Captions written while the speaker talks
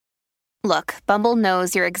Look, Bumble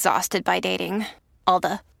knows you're exhausted by dating. All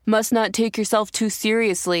the must not take yourself too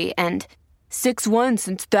seriously and 6'1"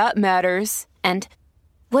 since that matters. And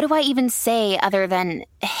what do I even say other than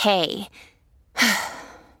hey?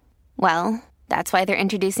 Well, that's why they're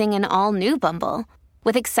introducing an all-new Bumble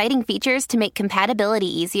with exciting features to make compatibility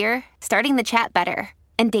easier, starting the chat better,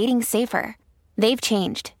 and dating safer. They've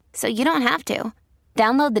changed, so you don't have to.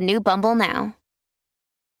 Download the new Bumble now.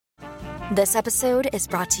 This episode is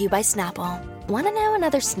brought to you by Snapple. Want to know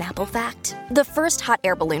another Snapple fact? The first hot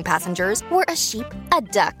air balloon passengers were a sheep, a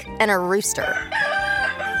duck, and a rooster.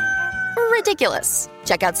 Ridiculous.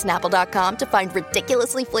 Check out Snapple.com to find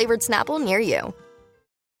ridiculously flavored Snapple near you.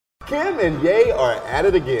 Kim and Ye are at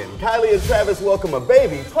it again. Kylie and Travis welcome a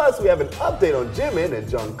baby. Plus, we have an update on Jimin, and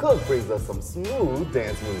Jungkook brings us some smooth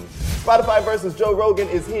dance moves. Spotify versus Joe Rogan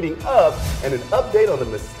is heating up, and an update on the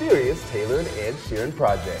mysterious Taylor and Ed Sheeran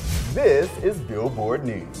project. This is Billboard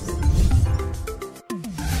News.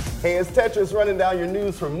 Hey, it's Tetris running down your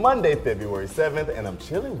news for Monday, February 7th, and I'm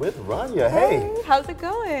chilling with Rania. Hey. How's it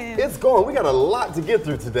going? It's going. We got a lot to get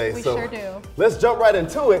through today. We sure do. Let's jump right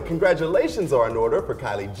into it. Congratulations are in order for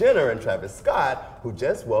Kylie Jenner and Travis Scott, who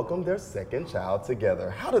just welcomed their second child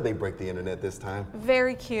together. How did they break the internet this time?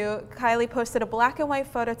 Very cute. Kylie posted a black and white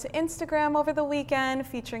photo to Instagram over the weekend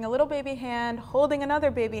featuring a little baby hand holding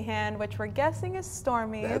another baby hand, which we're guessing is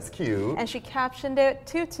Stormy. That's cute. And she captioned it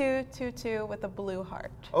 2222 with a blue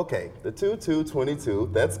heart. Okay, the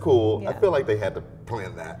 2222, that's cool. Yeah. I feel like they had to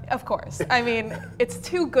plan that. Of course. I mean, it's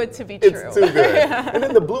too good to be true. It's too good. And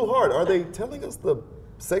then the blue heart, are they telling us the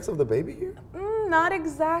sex of the baby here? Not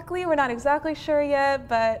exactly. We're not exactly sure yet,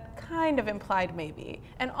 but kind of implied maybe.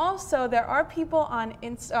 And also, there are people on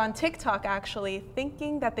TikTok actually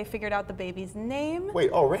thinking that they figured out the baby's name.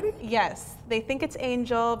 Wait, already? Yes. They think it's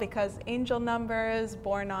Angel because angel numbers,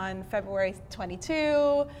 born on February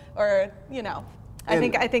 22, or, you know. I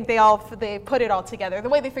think they put it all together, the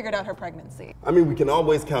way they figured out her pregnancy. I mean, we can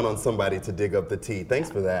always count on somebody to dig up the tea.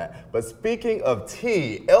 Thanks for that. But speaking of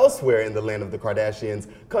tea, elsewhere in the land of the Kardashians,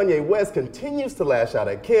 Kanye West continues to lash out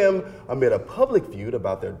at Kim amid a public feud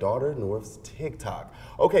about their daughter North's TikTok.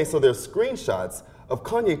 Okay, so there's screenshots of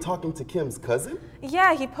Kanye talking to Kim's cousin?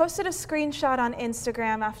 Yeah, he posted a screenshot on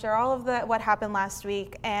Instagram after all of what happened last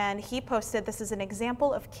week, and he posted, this is an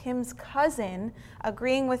example of Kim's cousin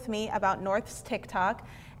agreeing with me about North's TikTok,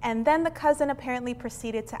 and then the cousin apparently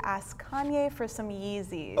proceeded to ask Kanye for some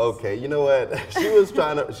Yeezys. Okay, you know what? She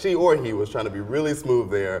or he was trying to be really smooth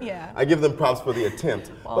there. Yeah. I give them props for the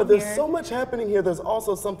attempt. But there's so much happening here. There's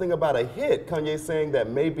also something about a hit. Kanye saying that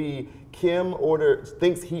maybe Kim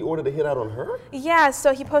thinks he ordered a hit out on her? Yeah,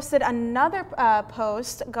 so he posted another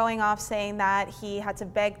post going off saying that he had to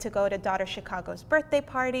beg to go to daughter Chicago's birthday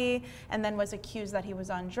party and then was accused that he was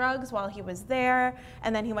on drugs while he was there.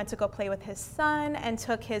 And then he went to go play with his son and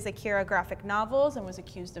took his Akira graphic novels and was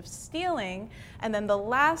accused of stealing. And then the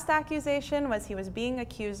last accusation was he was being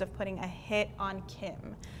accused of putting a hit on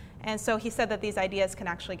Kim. And so he said that these ideas can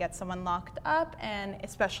actually get someone locked up, and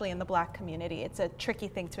especially in the Black community, it's a tricky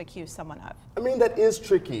thing to accuse someone of. I mean, that is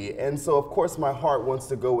tricky. And so, of course, my heart wants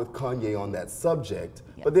to go with Kanye on that subject.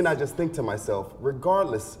 Yes. But then I just think to myself,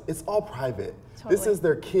 regardless, it's all private. Totally. This is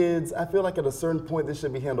their kids. I feel like at a certain point, this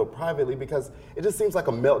should be handled privately because it just seems like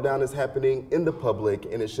a meltdown is happening in the public,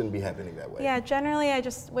 and it shouldn't be happening that way. Yeah, generally, I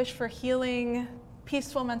just wish for healing,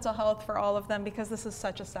 peaceful mental health for all of them because this is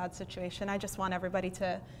such a sad situation. I just want everybody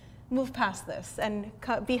to move past this and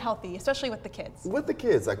be healthy, especially with the kids. With the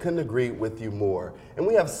kids, I couldn't agree with you more. And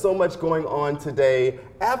we have so much going on today.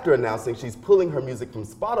 After announcing she's pulling her music from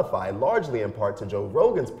Spotify, largely in part to Joe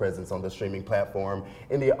Rogan's presence on the streaming platform,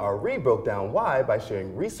 India Ari broke down why by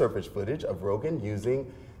sharing resurfaced footage of Rogan using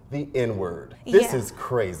the N-word. This is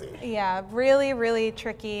crazy. Yeah, really, really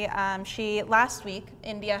tricky. Last week,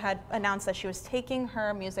 India had announced that she was taking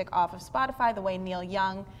her music off of Spotify the way Neil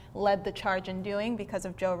Young led the charge in doing because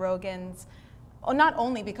of Joe Rogan's, not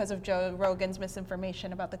only because of Joe Rogan's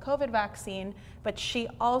misinformation about the COVID vaccine, but she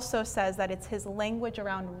also says that it's his language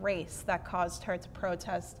around race that caused her to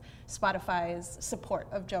protest Spotify's support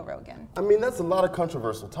of Joe Rogan. I mean, that's a lot of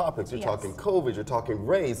controversial topics. You're talking COVID, you're talking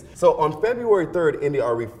race. So on February 3rd, India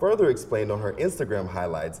Ari further explained on her Instagram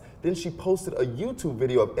highlights. Then she posted a YouTube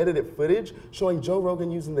video of edited footage showing Joe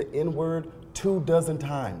Rogan using the N-word 24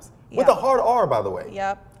 times. With a hard R, by the way.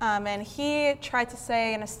 Yep. And he tried to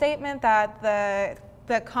say in a statement that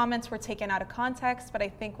the comments were taken out of context, but I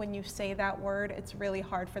think when you say that word, it's really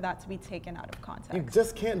hard for that to be taken out of context. You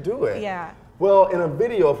just can't do it. Yeah. Well, in a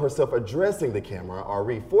video of herself addressing the camera,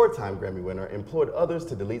 Ari, 4-time Grammy winner, implored others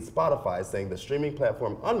to delete Spotify, saying the streaming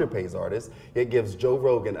platform underpays artists, yet gives Joe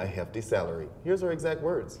Rogan a hefty salary. Here's her exact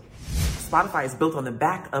words. Spotify is built on the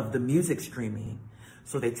back of the music streaming.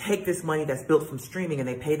 So they take this money that's built from streaming and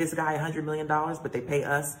they pay this guy $100 million, but they pay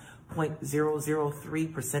us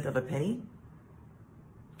 0.003% of a penny?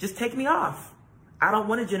 Just take me off. I don't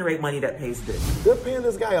want to generate money that pays this. They're paying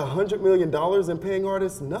this guy $100 million and paying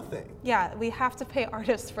artists nothing. Yeah, we have to pay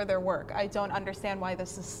artists for their work. I don't understand why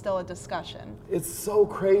this is still a discussion. It's so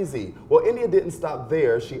crazy. Well, India didn't stop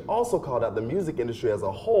there. She also called out the music industry as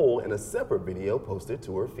a whole in a separate video posted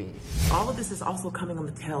to her feed. All of this is also coming on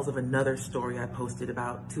the tails of another story I posted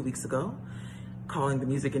about 2 weeks ago, calling the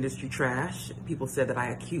music industry trash. People said that I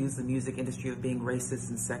accused the music industry of being racist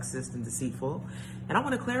and sexist and deceitful. And I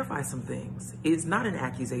want to clarify some things. It's not an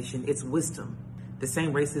accusation, it's wisdom. The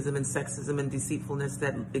same racism and sexism and deceitfulness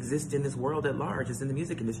that exist in this world at large is in the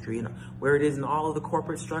music industry. And where it is in all of the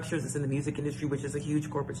corporate structures, it's in the music industry, which is a huge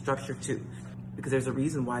corporate structure too. Because there's a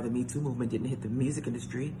reason why the Me Too movement didn't hit the music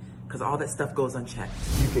industry, because all that stuff goes unchecked.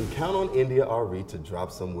 You can count on India Arie to drop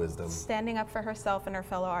some wisdom. Standing up for herself and her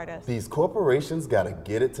fellow artists. These corporations gotta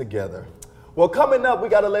get it together. Well, coming up, we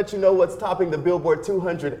gotta let you know what's topping the Billboard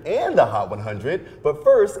 200 and the Hot 100. But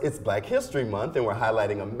first, it's Black History Month, and we're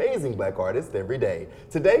highlighting amazing Black artists every day.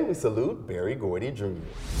 Today, we salute Berry Gordy Jr.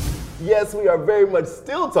 Yes, we are very much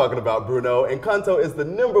still talking about Bruno, and Canto is the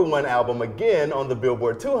 #1 album again on the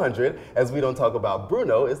Billboard 200, as We Don't Talk About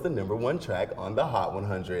Bruno is the #1 track on the Hot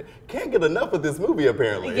 100. Can't get enough of this movie,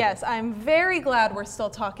 apparently. Yes, I'm very glad we're still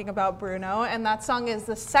talking about Bruno, and that song is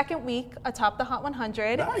the second week atop the Hot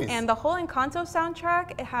 100. Nice. And the whole Encanto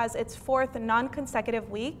soundtrack, it has its 4th non-consecutive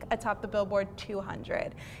week atop the Billboard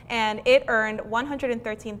 200. And it earned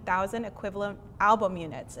 113,000 equivalent album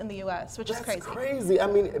units in the US, which is crazy. That's crazy. I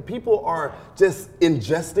mean, people are just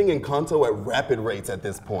ingesting Encanto at rapid rates at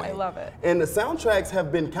this point. I love it. And the soundtracks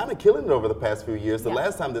have been kind of killing it over the past few years. The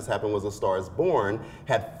last time this happened was A Star is Born,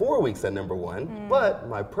 had 4 weeks at #1. But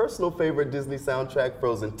my personal favorite Disney soundtrack,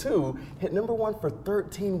 Frozen 2, hit #1 for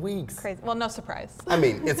 13 weeks. Crazy. Well, no surprise. I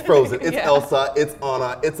mean, it's Frozen, it's Yeah. Elsa, it's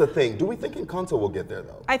Anna, it's a thing. Do we think Encanto will get there,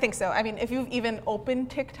 though? I think so. I mean, if you've even opened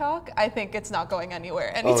TikTok, I think it's not going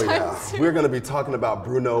anywhere anytime soon. We're going to be talking about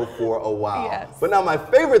Bruno for a while. Yes. But now my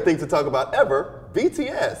favorite thing to talk about ever,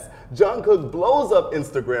 BTS. Jungkook blows up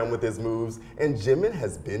Instagram with his moves, and Jimin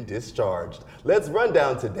has been discharged. Let's run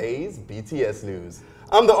down today's BTS news.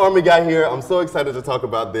 I'm the Army guy here. I'm so excited to talk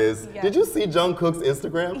about this. Yes. Did you see Jungkook's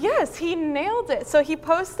Instagram? Yes, he nailed it. So he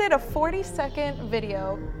posted a 40-second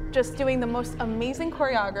video just doing the most amazing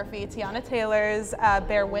choreography, Tiana Taylor's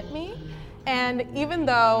Bear With Me. And even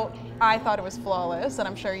though I thought it was flawless, and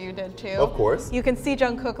I'm sure you did too. Of course. You can see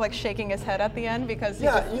Jungkook like shaking his head at the end because he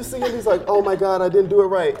Yeah, you see him, he's like, oh my God, I didn't do it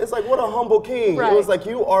right. It's like, what a humble king. Right. It was like,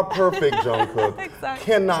 you are perfect, Jungkook. Exactly.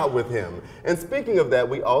 Cannot with him. And speaking of that,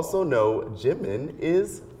 we also know Jimin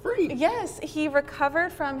is free. Yes, he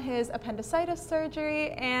recovered from his appendicitis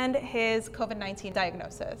surgery and his COVID-19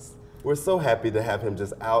 diagnosis. We're so happy to have him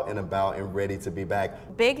just out and about and ready to be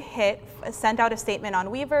back. Big Hit sent out a statement on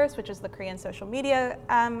Weverse, which is the Korean social media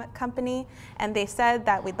company, and they said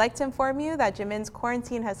that we'd like to inform you that Jimin's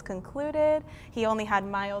quarantine has concluded. He only had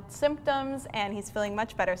mild symptoms and he's feeling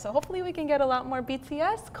much better. So hopefully we can get a lot more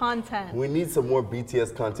BTS content. We need some more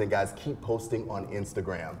BTS content, guys. Keep posting on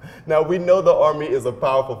Instagram. Now, we know the Army is a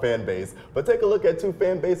powerful fan base, but take a look at 2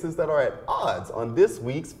 fan bases that are at odds on this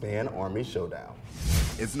week's Fan Army Showdown.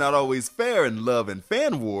 It's not always fair in love and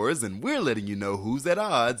fan wars, and we're letting you know who's at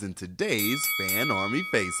odds in today's Fan Army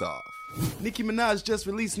Face-Off. Nicki Minaj just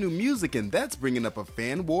released new music, and that's bringing up a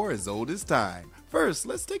fan war as old as time. First,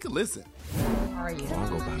 let's take a listen. How are you? I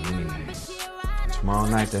go by many names. Tomorrow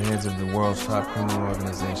night, the heads of the world's top criminal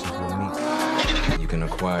organizations will meet. You can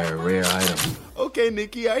acquire a rare item. Okay,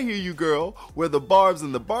 Nicki, I hear you, girl. Where the Barbs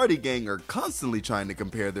and the Barty gang are constantly trying to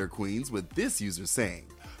compare their queens with this user saying,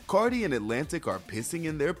 Cardi and Atlantic are pissing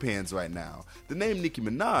in their pants right now. The name Nicki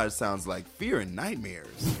Minaj sounds like fear and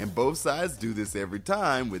nightmares. And both sides do this every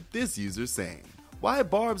time with this user saying, why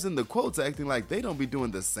Barb's in the quotes acting like they don't be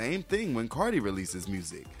doing the same thing when Cardi releases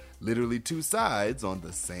music? Literally 2 sides on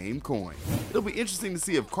the same coin. It'll be interesting to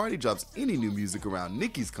see if Cardi drops any new music around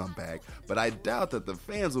Nicki's comeback, but I doubt that the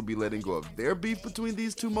fans will be letting go of their beef between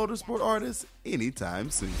these 2 motorsport artists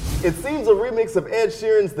anytime soon. It seems a remix of Ed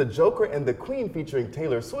Sheeran's The Joker and the Queen featuring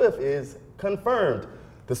Taylor Swift is confirmed.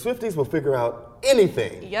 The Swifties will figure out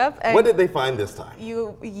anything. Yep. What did they find this time?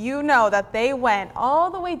 You know that they went all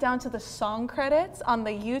the way down to the song credits on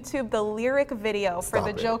the YouTube, the lyric video for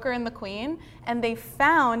The Joker and the Queen, and they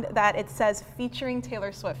found that it says featuring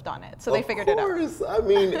Taylor Swift on it. So they figured it out. Of course. I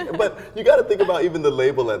mean, but you got to think about even the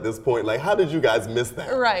label at this point. Like, how did you guys miss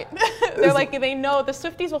that? Right. They're like, they know the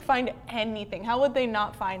Swifties will find anything. How would they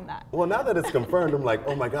not find that? Well, now that it's confirmed, I'm like,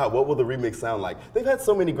 oh my God, what will the remix sound like? They've had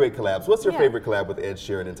so many great collabs. What's your favorite collab with Ed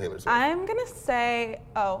Sheeran and Taylor Swift? I'm going to say,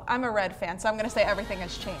 I'm a Red fan, so I'm going to say Everything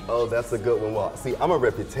Has Changed. Oh, that's a good one. Well, see, I'm a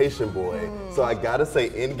Reputation boy, so I got to say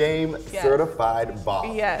Endgame, Certified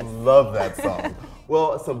Boss. Yes. Love that song.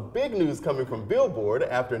 Well, some big news coming from Billboard.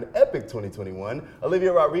 After an epic 2021,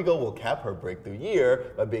 Olivia Rodrigo will cap her breakthrough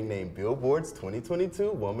year by being named Billboard's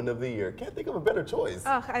 2022 Woman of the Year. Can't think of a better choice.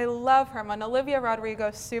 Oh, I love her. I'm an Olivia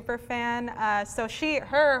Rodrigo super fan. So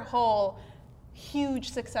her whole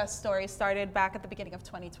huge success story started back at the beginning of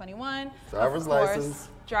 2021. Driver's license.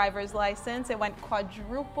 Driver's license. It went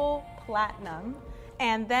quadruple platinum.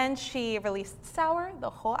 And then she released Sour, the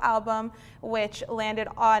whole album, which landed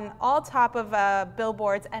on all top of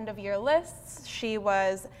Billboard's end-of-year lists. She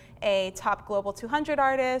was a top Global 200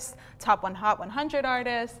 artist, top Hot 100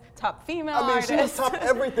 artist, top female artist. She was top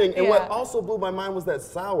everything. And what also blew my mind was that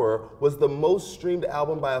Sour was the most streamed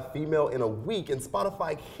album by a female in a week in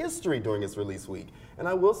Spotify history during its release week. And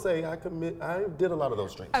I will say, I did a lot of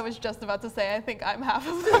those streams. I was just about to say, I think I'm half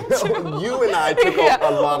of them too. You and I took a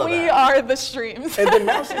lot of that. We are the streams. And then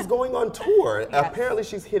now she's going on tour. Yes. Apparently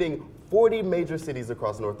she's hitting 40 major cities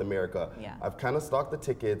across North America. Yeah. I've kind of stalked the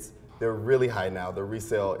tickets. They're really high now. The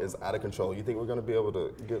resale is out of control. You think we're going to be able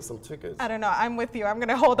to get some tickets? I don't know. I'm with you. I'm going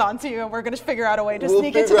to hold on to you, and we're going to figure out a way to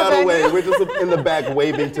sneak into the venue. We'll figure out a way. We're just in the back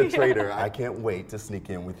waving to Trader. I can't wait to sneak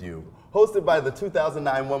in with you. Hosted by the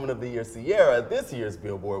 2009 Woman of the Year Ciara, this year's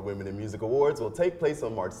Billboard Women in Music Awards will take place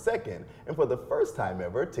on March 2nd. And for the first time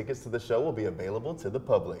ever, tickets to the show will be available to the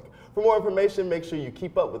public. For more information, make sure you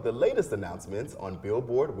keep up with the latest announcements on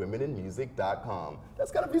BillboardWomenInMusic.com.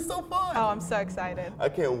 That's going to be so fun. Oh, I'm so excited. I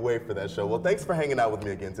can't wait for that show. Well, thanks for hanging out with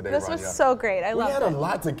me again today, This Rania. was so great. I loved it. We had a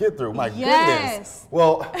lot to get through. My goodness.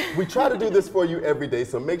 Well, we try to do this for you every day,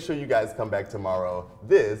 so make sure you guys come back tomorrow.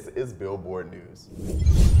 This is Billboard News.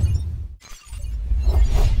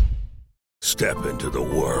 Step into the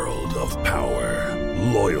world of power,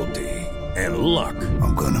 loyalty, and luck.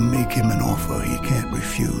 I'm gonna make him an offer he can't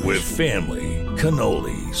refuse. With family,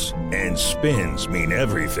 cannolis, and spins mean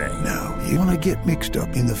everything. Now, you wanna get mixed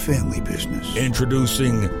up in the family business.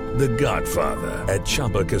 Introducing The Godfather at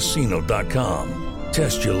ChumbaCasino.com.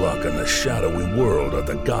 Test your luck in the shadowy world of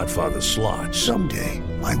The Godfather slot. Someday,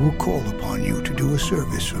 I will call upon you to do a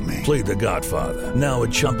service for me. Play The Godfather, now at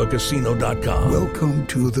ChumbaCasino.com. Welcome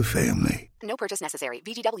to the family. No purchase necessary.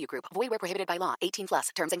 VGW Group. Void where prohibited by law. 18+.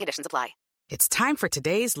 Terms and conditions apply. It's time for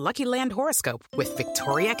today's Lucky Land horoscope with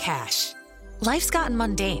Victoria Cash. Life's gotten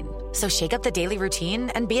mundane, so shake up the daily routine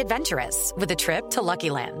and be adventurous with a trip to Lucky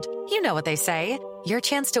Land. You know what they say. Your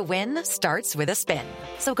chance to win starts with a spin.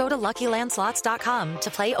 So go to LuckyLandSlots.com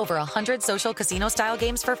to play over 100 social casino-style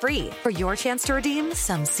games for free for your chance to redeem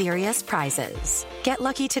some serious prizes. Get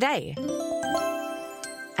lucky today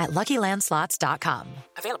at LuckyLandSlots.com.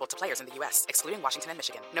 Available to players in the U.S., excluding Washington and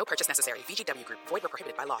Michigan. No purchase necessary. VGW Group. Void where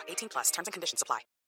prohibited by law. 18+. Terms and conditions apply.